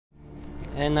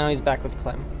And now he's back with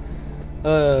Clem.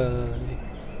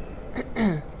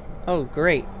 Oh,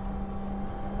 great.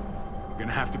 We're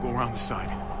gonna have to go around the side.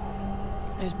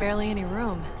 There's barely any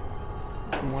room.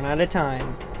 One at a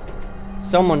time.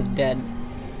 Someone's dead.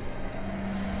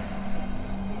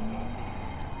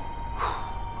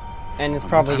 And it's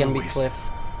probably gonna be Cliff.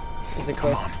 Is it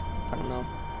Cliff? I don't know.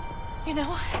 You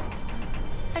know,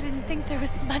 I didn't think there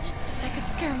was much that could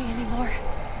scare me anymore.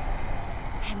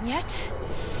 And yet,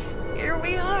 here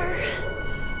we are.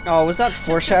 Oh, was that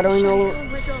foreshadowing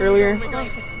earlier?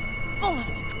 Life is full of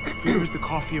surprises. Fear is the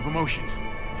coffee of emotions.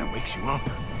 It wakes you up,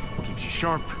 keeps you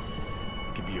sharp.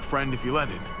 Can be a friend if you let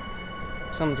it.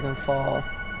 Someone's gonna fall.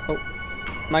 Oh,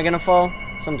 am I gonna fall?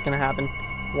 Something's gonna happen.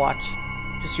 Watch.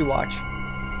 Just you watch.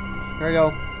 Here we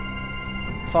go.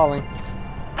 Falling.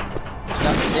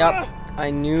 Yep.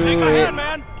 I knew it.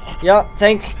 Yep.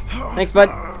 Thanks. Thanks, bud.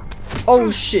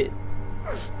 Oh shit.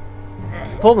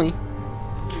 Pull me.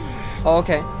 Oh,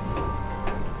 okay.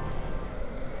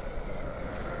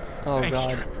 Oh Thanks,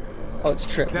 god. Trip. Oh, it's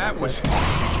Trip. That was.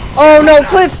 Oh no,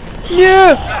 Cliff!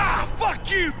 Yeah! Ah, fuck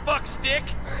you, fuckstick!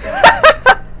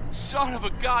 Son of a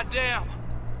goddamn!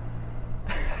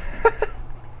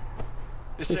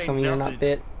 This Please ain't tell me you're nothing. not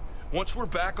bit. Once we're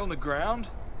back on the ground,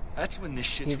 that's when this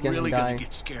shit's He's gonna really die. gonna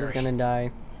get scary. He's gonna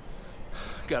die.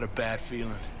 Got a bad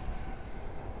feeling.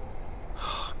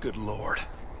 Good lord.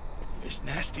 It's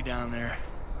nasty down there.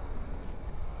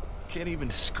 Can't even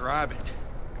describe it.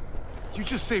 You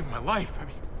just saved my life. I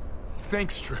mean,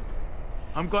 thanks, Trip.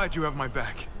 I'm glad you have my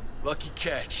back. Lucky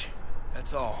catch.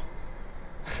 That's all.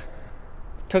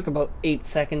 Took about 8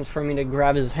 seconds for me to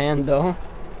grab his hand, though.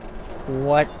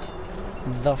 What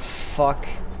the fuck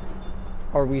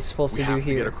are we supposed to do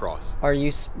here? Get across. Are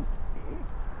you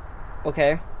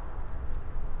okay?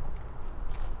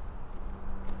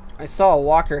 I saw a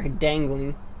walker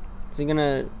dangling. Is he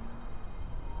gonna...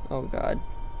 Oh god.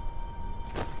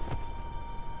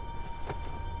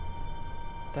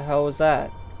 The hell was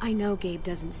that? I know Gabe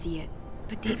doesn't see it,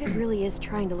 but David really is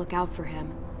trying to look out for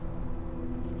him.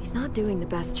 He's not doing the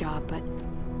best job, but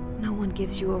no one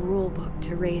gives you a rule book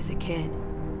to raise a kid.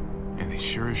 And they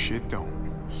sure as shit don't.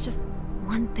 There's just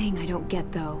one thing I don't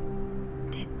get, though.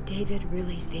 Did David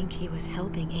really think he was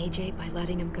helping AJ by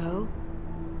letting him go?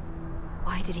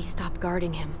 Why did he stop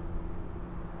guarding him?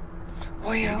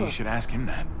 Oh yeah. Maybe you should ask him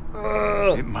that.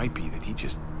 It might be that he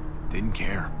just didn't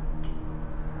care.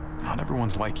 Not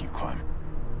everyone's like you, Clem.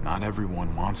 Not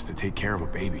everyone wants to take care of a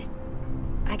baby.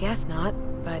 I guess not,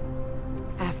 but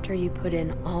after you put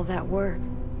in all that work,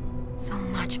 so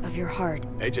much of your heart...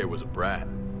 AJ was a brat.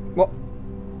 Well,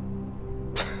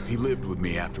 He lived with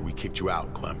me after we kicked you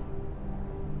out, Clem.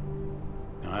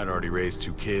 Now, I'd already raised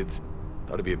 2 kids.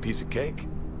 Thought it'd be a piece of cake.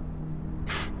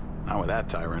 Not with that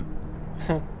tyrant.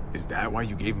 Is that why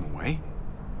you gave him away?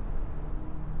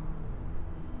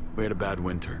 We had a bad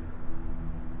winter.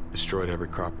 Destroyed every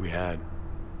crop we had.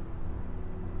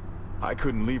 I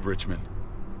couldn't leave Richmond.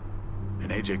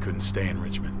 And AJ couldn't stay in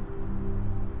Richmond.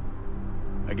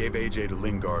 I gave AJ to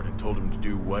Lingard and told him to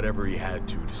do whatever he had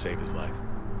to save his life.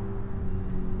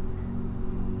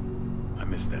 I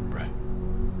miss that brat.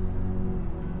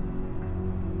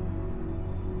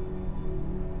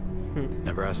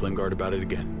 Never asked Lingard about it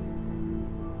again.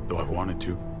 Though I've wanted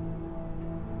to.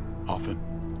 Often.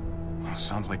 Well,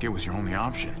 sounds like it was your only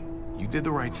option. You did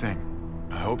the right thing.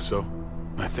 I hope so.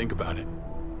 I think about it.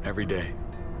 Every day.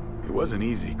 It wasn't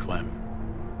easy, Clem.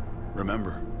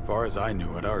 Remember, far as I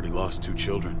knew, I'd already lost 2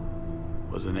 children.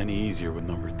 Wasn't any easier with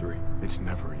number 3. It's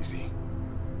never easy.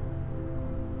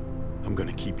 I'm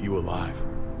gonna keep you alive.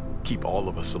 Keep all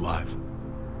of us alive.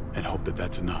 And hope that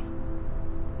that's enough.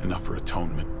 Enough for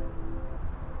atonement.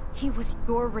 He was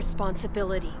your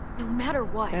responsibility, no matter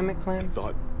what. damn it, I Clem.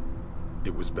 thought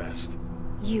it was best.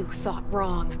 You thought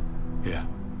wrong. Yeah.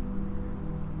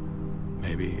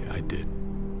 Maybe I did.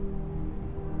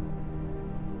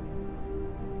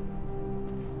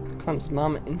 Clem's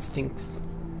mom instincts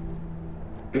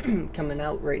coming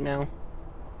out right now.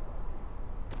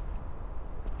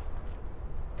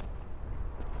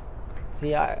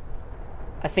 See, I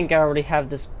think I already have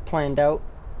this planned out.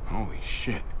 Holy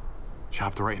shit.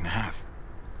 Chopped right in half.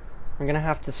 We're gonna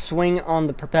have to swing on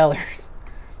the propellers.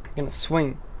 I'm gonna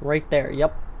swing right there.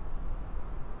 Yep.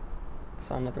 I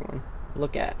saw another one.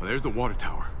 Look at. Well, there's the water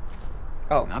tower.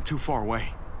 Oh. Not too far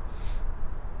away.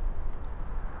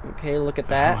 Okay, look at What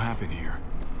that. happened here?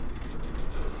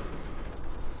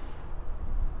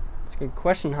 That's a good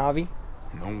question, Javi.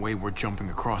 No way we're jumping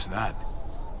across that.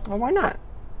 Oh, why not?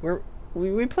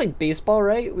 We played baseball,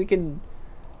 right? We could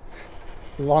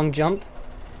long jump,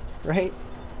 right?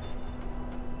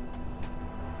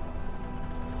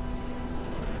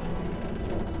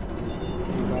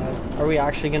 Are we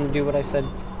actually gonna do what I said?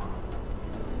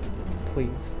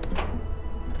 Please.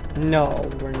 No,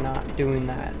 we're not doing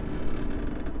that.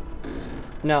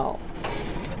 No.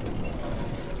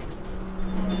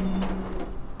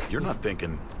 You're not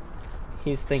thinking.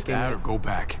 He's thinking. Stat or go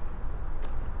back.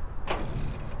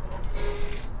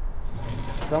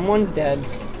 Someone's dead.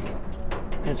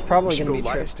 And it's probably Should gonna go be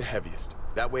lightest Trip. to heaviest.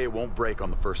 That way it won't break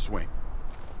on the first swing.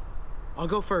 I'll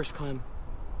go first, Clem.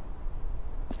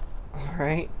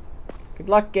 Alright. Good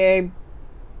luck, Gabe.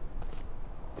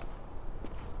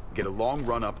 Get a long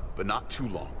run up, but not too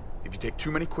long. If you take too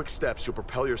many quick steps, you'll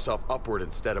propel yourself upward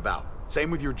instead of out.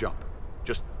 Same with your jump.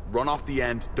 Just run off the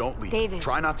end, don't leave. David.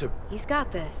 Try not to... He's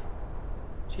got this.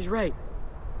 She's right.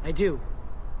 I do.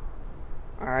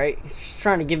 Alright, he's just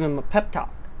trying to give him a pep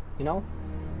talk, you know?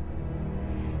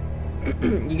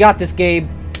 You got this, Gabe.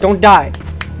 Don't die.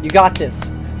 You got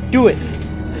this. Do it.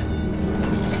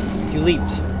 You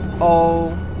leaped.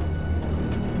 Oh.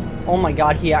 Oh my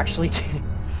god, he actually did it.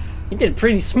 He did it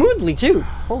pretty smoothly, too.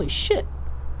 Holy shit.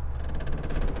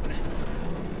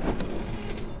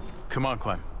 Come on,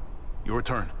 Clem. Your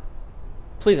turn.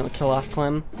 Please don't kill off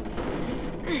Clem.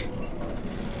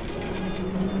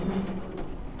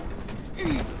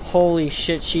 Holy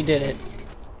shit, she did it.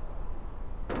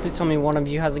 Please tell me one of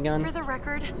you has a gun. For the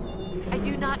record, I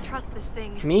do not trust this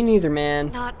thing. Me neither,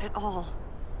 man. Not at all.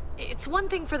 It's one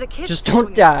thing for the kids Just to don't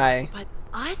swing die. arms, but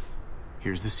us?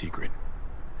 Here's the secret.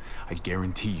 I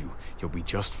guarantee you'll be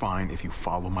just fine if you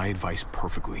follow my advice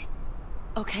perfectly.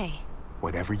 Okay.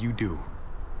 Whatever you do,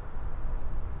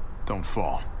 don't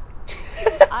fall.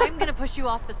 I'm gonna push you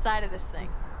off the side of this thing.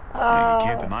 Yeah, you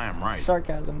can't deny I'm right.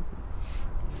 Sarcasm.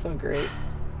 So great.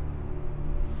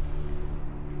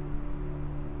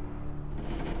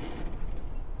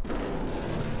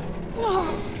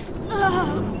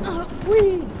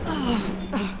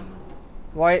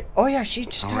 Why? Oh yeah, she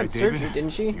just All had right, surgery, David,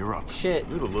 didn't she? you're up. Shit.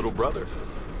 You're the little brother.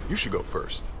 You should go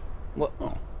first. What?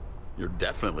 Oh, you're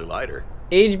definitely lighter.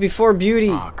 Age before beauty.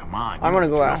 Ah, come on. I you want to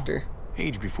know the go drill. after.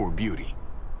 Age before beauty.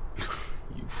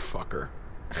 You fucker.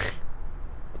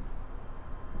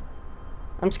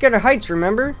 I'm scared of heights,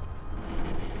 remember?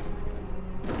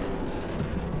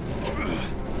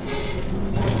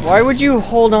 Why would you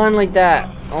hold on like that?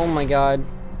 Oh my god.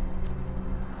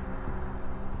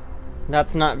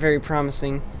 That's not very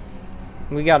promising.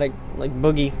 We gotta, like,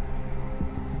 boogie.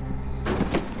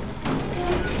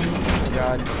 Oh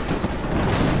god.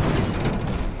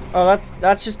 Oh,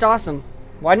 that's just awesome.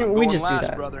 Why didn't we just do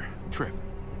that? Brother. Trip,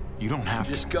 you don't have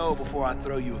Just to. go before I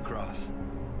throw you across.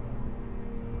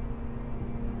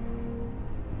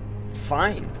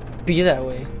 Fine. Be that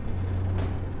way.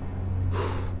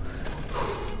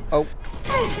 Oh.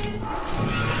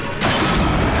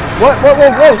 What? Whoa,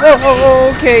 whoa, whoa, whoa, whoa,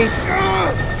 whoa, okay.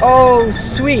 Oh,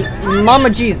 sweet. Mama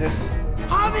Jesus.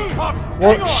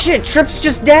 Well, shit, Trip's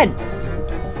just dead.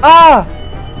 Ah!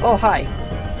 Oh, hi.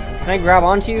 Can I grab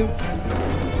onto you?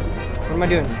 What am I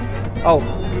doing? Oh.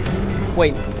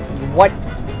 Wait. What?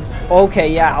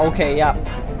 Okay, yeah,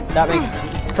 That makes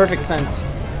perfect sense.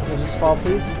 Can I just fall,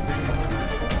 please?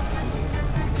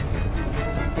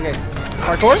 Okay.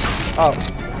 Parkour? Oh.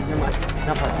 Never mind.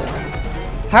 Not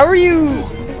parkour. How are you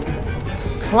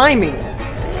climbing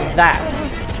that?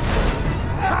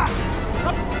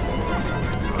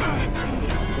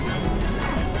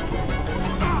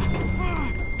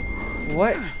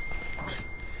 What?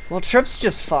 Well, Trip's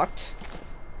just fucked.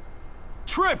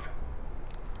 Trip!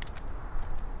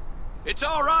 It's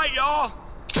all right, y'all.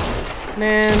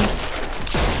 Man.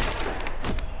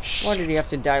 Why did he have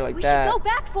to die like We that? should go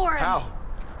back for him. How?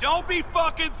 Don't be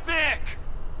fucking thick!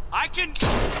 I can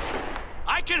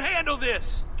handle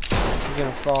this! He's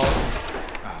gonna fall.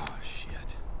 Oh,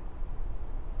 shit.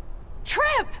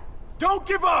 Trip! Don't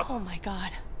give up! Oh my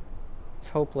god. It's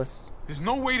hopeless. There's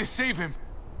no way to save him.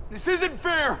 This isn't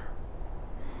fair!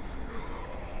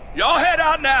 Y'all head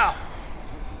out now!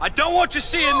 I don't want you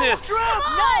seeing this!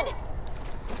 None!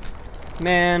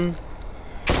 Man.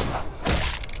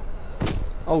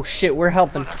 Oh shit, we're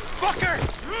helping. Fucker!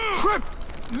 Trip!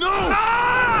 No!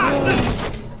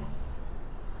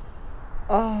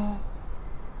 Oh.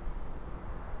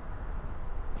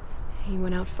 He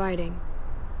went out fighting.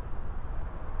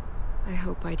 I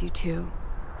hope I do too.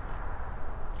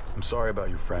 I'm sorry about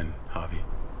your friend, Javi.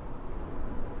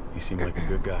 He seemed like a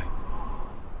good guy.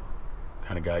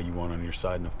 Kind of guy you want on your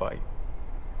side in a fight.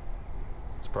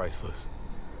 It's priceless.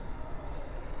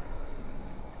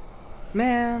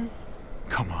 Man.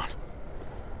 Come on.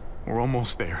 We're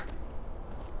almost there.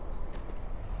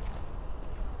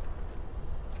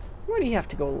 Why do you have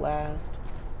to go last?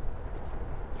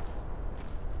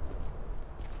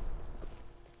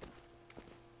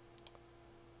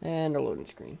 And a loading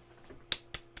screen.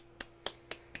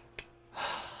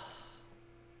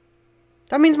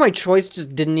 That means my choice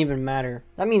just didn't even matter.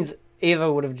 That means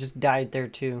Ava would have just died there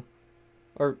too.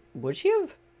 Or would she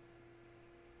have?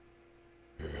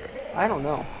 I don't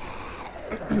know.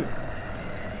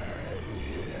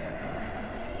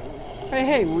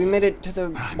 Hey, we made it to the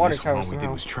water tower All we did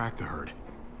somehow. was track the herd.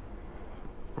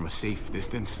 From a safe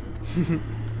distance.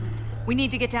 We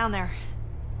need to get down there.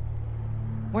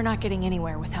 We're not getting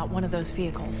anywhere without one of those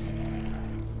vehicles.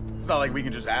 It's not like we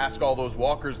can just ask all those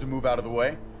walkers to move out of the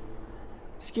way.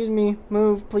 Excuse me,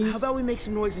 move, please. How about we make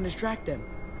some noise and distract them?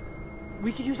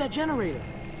 We could use that generator.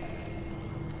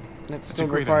 That still a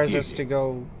great requires idea, us to Gabe.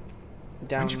 go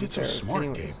down When'd you get so there smart,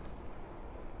 anyways. Gabe?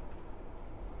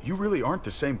 You really aren't the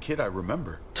same kid I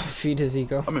remember. Don't feed his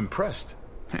ego. I'm impressed.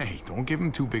 Hey, don't give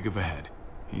him too big of a head.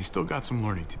 He's still got some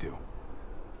learning to do.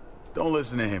 Don't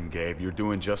listen to him, Gabe. You're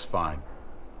doing just fine.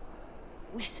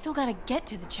 We still gotta get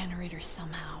to the generator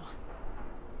somehow.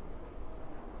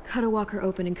 Cut a walker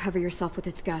open and cover yourself with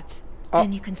its guts. Oh.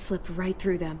 Then you can slip right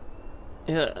through them.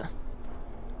 Yeah.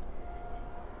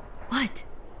 What?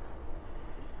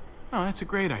 Oh, that's a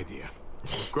great idea.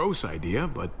 Gross idea,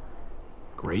 but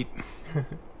great.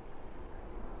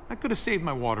 I could have saved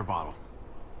my water bottle.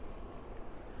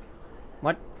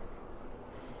 What?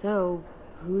 So,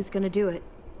 who's gonna do it?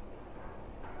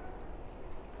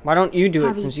 Why don't you do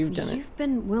it Javi, since you've done it? You've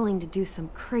been willing to do some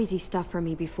crazy stuff for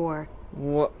me before.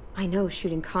 What? I know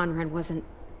shooting Conrad wasn't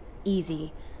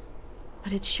easy,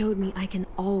 but it showed me I can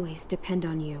always depend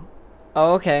on you.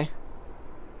 Oh, okay.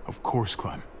 Of course,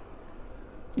 Clem.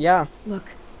 Yeah. Look,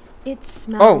 it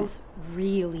smells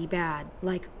really bad,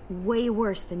 like way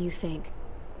worse than you think.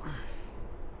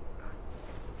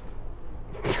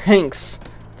 Thanks.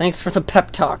 Thanks for the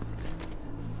pep talk.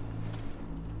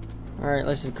 Alright,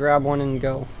 let's just grab one and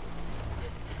go.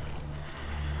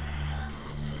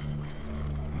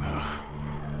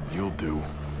 You'll do.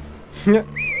 Okay,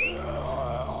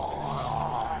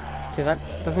 that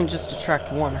doesn't just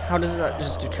detract one. How does that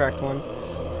just detract one?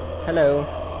 Hello.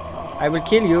 I will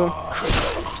kill you.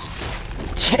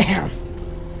 Damn.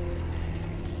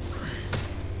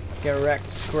 Get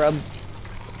wrecked, scrub.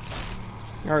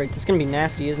 Alright, this is gonna be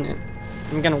nasty, isn't it?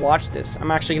 I'm gonna watch this. I'm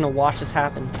actually gonna watch this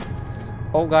happen.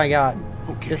 Oh my god.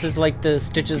 Okay. This is like the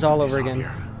Stitches all over again.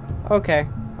 Okay,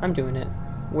 I'm doing it.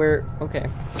 Okay.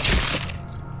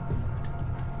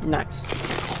 Nice.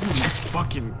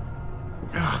 Fucking.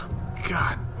 Oh,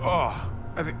 God. Oh,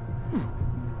 I think.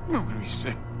 I'm gonna be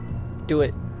sick. Do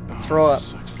it. Oh, Throw up.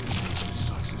 This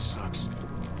sucks.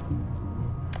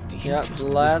 Do you Yeah, just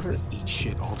lather. literally eat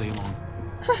shit all day long?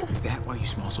 Is that why you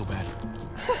smell so bad?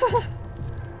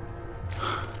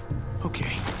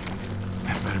 Okay.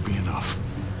 That better be enough.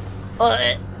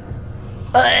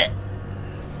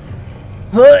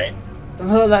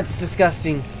 Oh, that's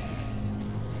disgusting.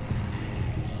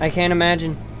 I can't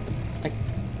imagine.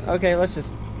 Okay, let's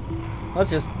just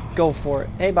go for it.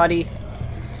 Hey, buddy.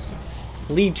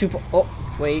 Lead to. Oh,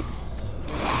 wait.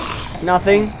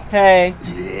 Nothing. Hey.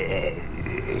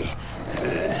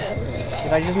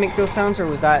 Did I just make those sounds, or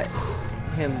was that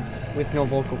him with no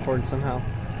vocal cords somehow?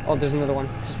 Oh, there's another one.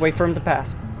 Just wait for him to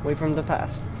pass. Wait for him to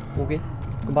pass. Okay.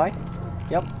 Goodbye.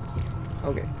 Yep.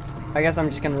 Okay. I guess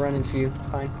I'm just gonna run into you.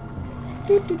 Fine.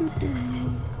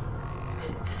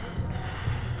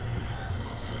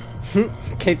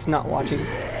 Kate's not watching.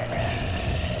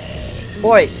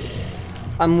 Boy,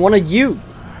 I'm one of you.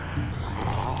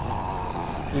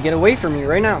 You get away from me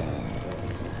right now.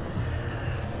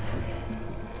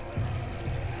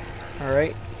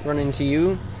 Alright, run into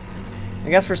you. I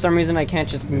guess for some reason I can't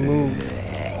just move.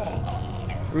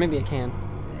 Or maybe I can.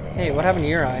 Hey, what happened to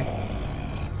your eye?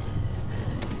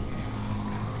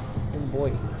 Oh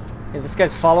boy. Hey, this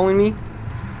guy's following me?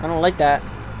 I don't like that.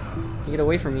 You get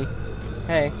away from me.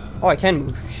 Hey. Oh, I can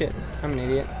move. Shit. I'm an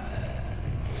idiot.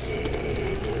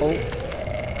 Oh.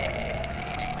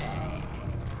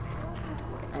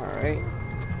 Alright.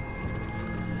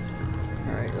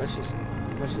 Alright, let's just...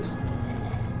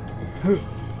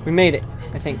 We made it,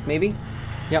 I think. Maybe?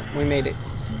 Yep, we made it.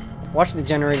 Watch the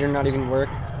generator not even work.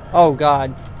 Oh,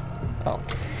 God. Oh.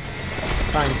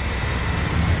 Fine.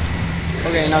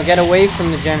 Okay, now get away from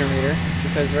the generator,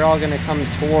 because they're all gonna come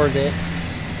toward it.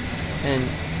 And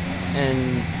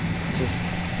just...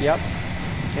 Yep.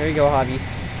 There you go, Javi.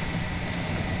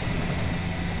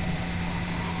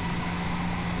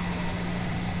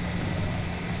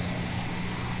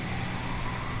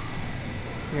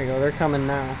 Here you go, they're coming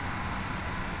now.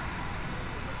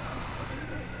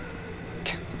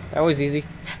 That was easy.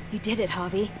 You did it,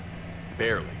 Javi.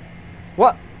 Barely.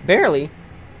 What? Barely?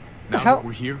 Now hell? that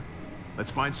we're here, Let's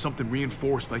find something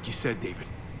reinforced, like you said, David.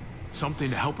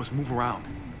 Something to help us move around.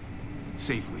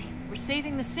 Safely. We're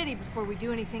saving the city before we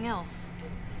do anything else.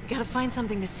 We gotta find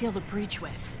something to seal the breach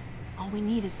with. All we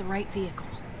need is the right vehicle.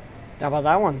 How about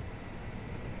that one?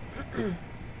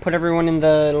 Put everyone in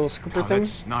the little scooper thing?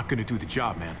 That's not gonna do the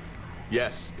job, man.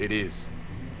 Yes, it is.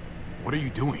 What are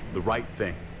you doing? The right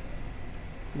thing.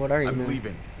 What are you I'm doing?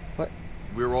 leaving. What?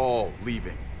 We're all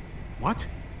leaving. What?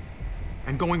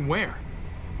 And going where?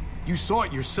 You saw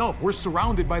it yourself. We're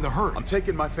surrounded by the herd. I'm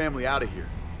taking my family out of here.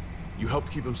 You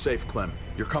helped keep them safe, Clem.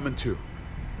 You're coming too.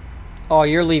 Oh,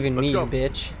 you're leaving Let's me, go.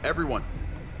 bitch. Everyone.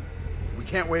 We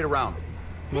can't wait around.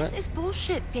 This What? is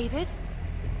bullshit, David.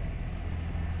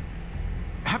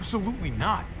 Absolutely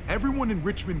not. Everyone in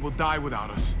Richmond will die without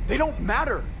us. They don't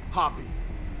matter, Javi.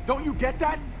 Don't you get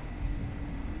that?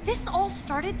 This all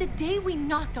started the day we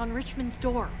knocked on Richmond's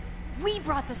door. We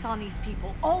brought this on these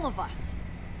people, all of us.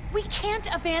 We can't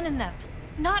abandon them.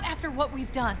 Not after what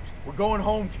we've done. We're going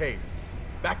home, Kate.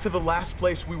 Back to the last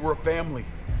place we were a family.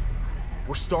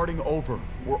 We're starting over.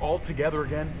 We're all together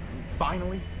again.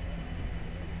 Finally.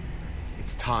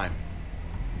 It's time.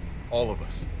 All of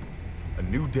us. A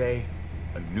new day,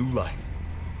 a new life.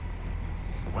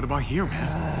 But what about here,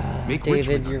 man? Make David,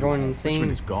 Richmond you're our going new home. insane.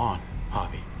 Richmond is gone,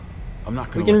 Javi. I'm not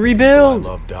We gonna can let the rebuild! people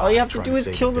I love die All you have to trying do is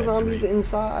save kill a the dead zombies dream.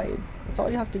 inside. That's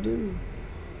all you have to do.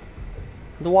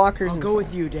 The walkers I'll inside. go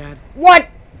with you, Dad. What?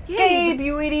 Gabe. Gabe,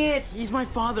 you idiot! He's my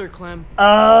father, Clem.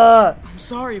 Uh, I'm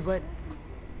sorry, but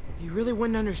you really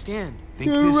wouldn't understand. Think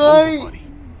You're this right. over, buddy.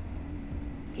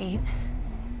 Gabe,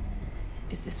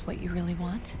 is this what you really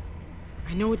want?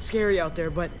 I know it's scary out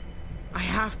there, but I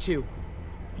have to.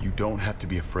 You don't have to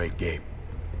be afraid, Gabe.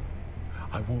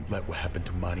 I won't let what happened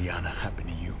to Mariana happen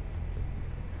to you.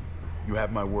 You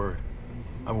have my word.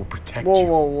 I will protect Whoa, you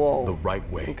whoa, whoa. the right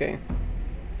way. Okay.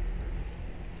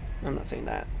 I'm not saying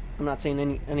that. I'm not saying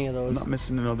any of I'm those. not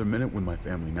missing another minute with my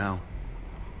family now.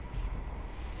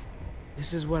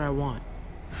 This is what I want.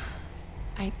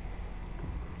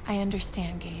 I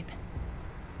understand, Gabe.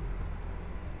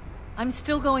 I'm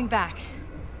still going back.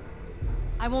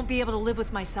 I won't be able to live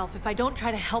with myself if I don't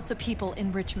try to help the people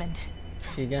in Richmond.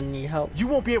 You're gonna need help. You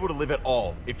won't be able to live at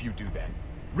all if you do that.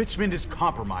 Richmond is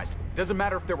compromised. Doesn't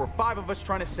matter if there were 5 of us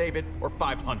trying to save it or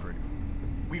 500.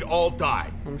 We'd all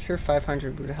die. I'm sure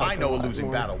 500 would help. I know a lot losing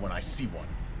more. battle when I see one.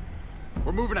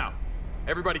 We're moving out.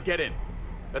 Everybody get in.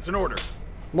 That's an order.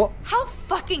 What? How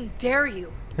fucking dare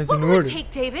you? That's What an will order. it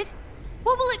take, David?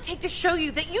 What will it take to show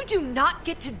you that you do not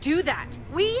get to do that?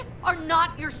 We are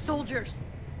not your soldiers.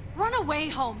 Run away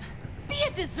home. Be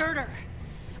a deserter.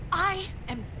 I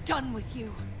am done with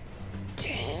you.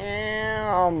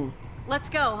 Damn. Let's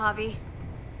go, Javi.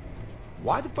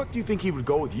 Why the fuck do you think he would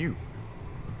go with you?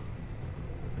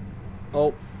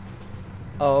 Oh.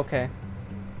 Oh, okay.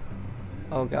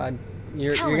 Oh god.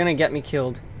 You're Tell him. gonna get me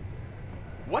killed.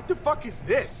 What the fuck is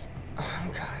this?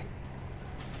 Oh god.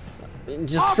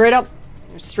 Just straight up.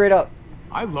 Straight up.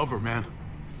 I love her, man.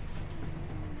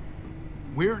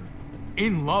 We're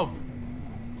in love.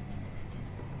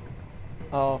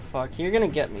 Oh fuck. You're gonna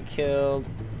get me killed.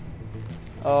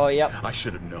 Oh yep. I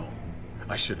should have known.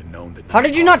 I should have known that. How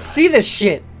did you not see this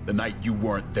shit? The night you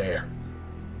weren't there.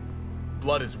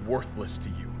 Blood is worthless to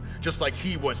you, just like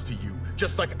he was to you,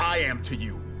 just like I am to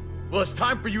you. Well, it's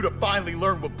time for you to finally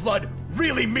learn what blood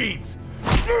really means.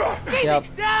 Yep.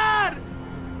 Dad!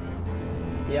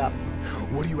 Yep.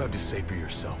 What do you have to say for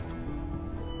yourself,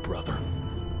 brother?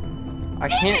 I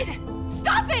can't. David!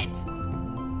 Stop it!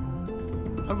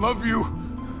 I love you.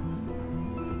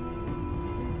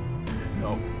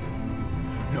 No.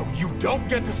 No, you don't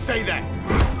get to say that!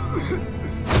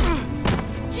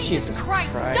 Jesus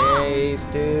Christ, stop!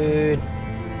 Christ, dude.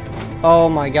 Oh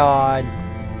my god.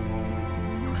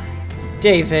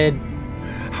 David.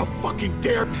 How fucking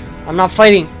dare... I'm not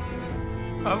fighting.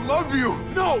 I love you!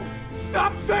 No!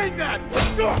 Stop saying that!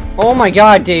 Oh my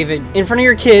god, David. In front of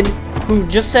your kid, who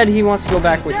just said he wants to go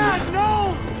back with you.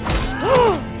 no!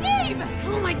 Gabe!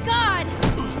 Oh my god!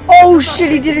 Oh shit,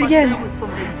 he did it again. Family from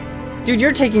me. Dude,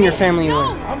 you're taking your family No!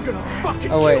 away. I'm gonna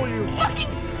fucking Oh, wait. kill you!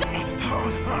 Fucking stop!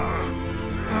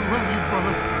 I love you,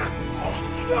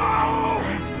 brother.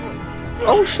 No!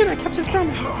 Oh shit, I kept his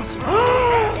promise.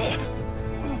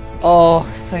 Oh,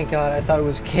 thank god. I thought it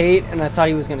was Kate, and I thought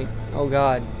he was gonna... Oh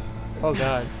god. Oh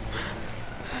god.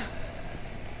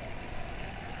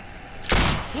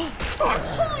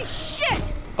 Holy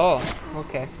shit! Oh,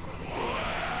 okay.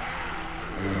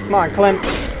 Come on, Clem.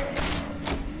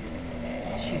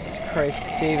 Jesus Christ,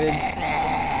 David.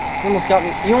 You almost got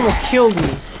me. You almost killed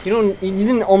me. You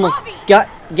didn't almost Bobby!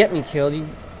 get me killed. You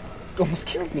almost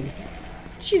killed me.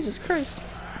 Jesus Christ.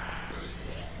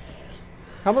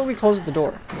 How about we close the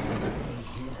door?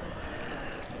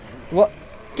 What?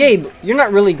 Gabe, you're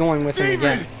not really going with him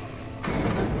again.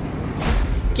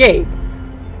 Gabe!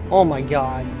 Oh my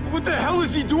god. What the hell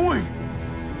is he doing?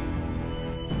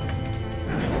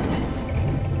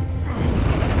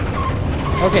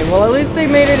 Okay, well at least they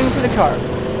made it into the car.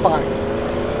 Fine.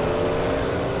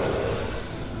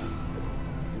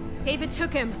 David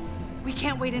took him. We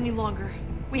can't wait any longer.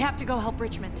 We have to go help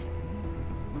Richmond.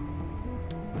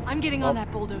 I'm getting on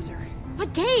that bulldozer.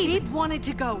 But Gabe! Gabe wanted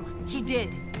to go. He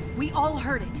did. We all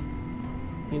heard it.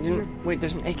 You didn't... Wait,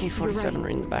 there's an AK-47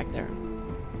 right in the back there.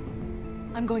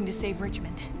 I'm going to save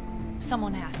Richmond.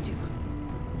 Someone has to.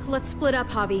 Let's split up,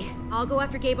 Javi. I'll go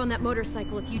after Gabe on that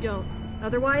motorcycle if you don't.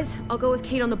 Otherwise, I'll go with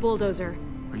Kate on the bulldozer.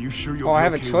 Are you sure you'll Oh, be I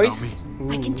have a okay choice? without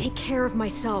me? I can take care of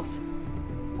myself.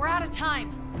 We're out of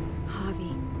time.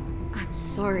 Javi, I'm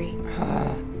sorry.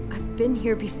 I've been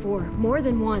here before, more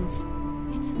than once.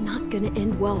 It's not gonna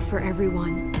end well for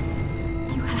everyone.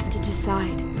 You have to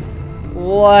decide.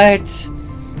 What?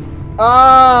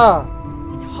 Ah!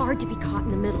 It's hard to be caught in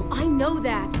the middle. I know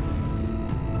that.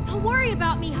 Don't worry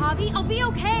about me, Javi. I'll be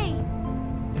okay.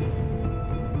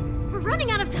 We're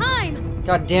running out of time.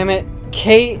 God damn it.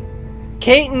 Kate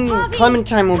and Javi,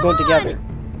 Clementine will go come together.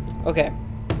 Okay.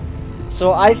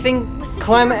 So I think Listen to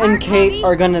Clem your and heart, Kate Javi.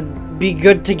 are gonna be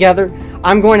good together.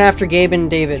 I'm going after Gabe and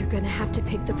David. You're gonna have to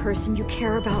pick the person you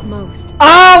care about most.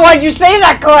 Ah! Why'd you say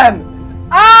that, Clem?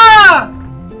 Ah!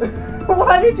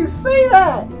 Why did you say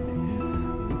that?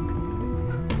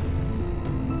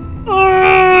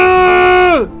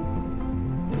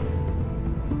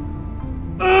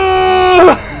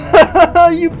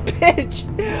 You bitch!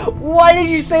 Why did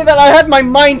you say that? I had my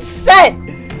mind set!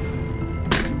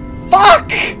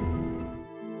 Fuck!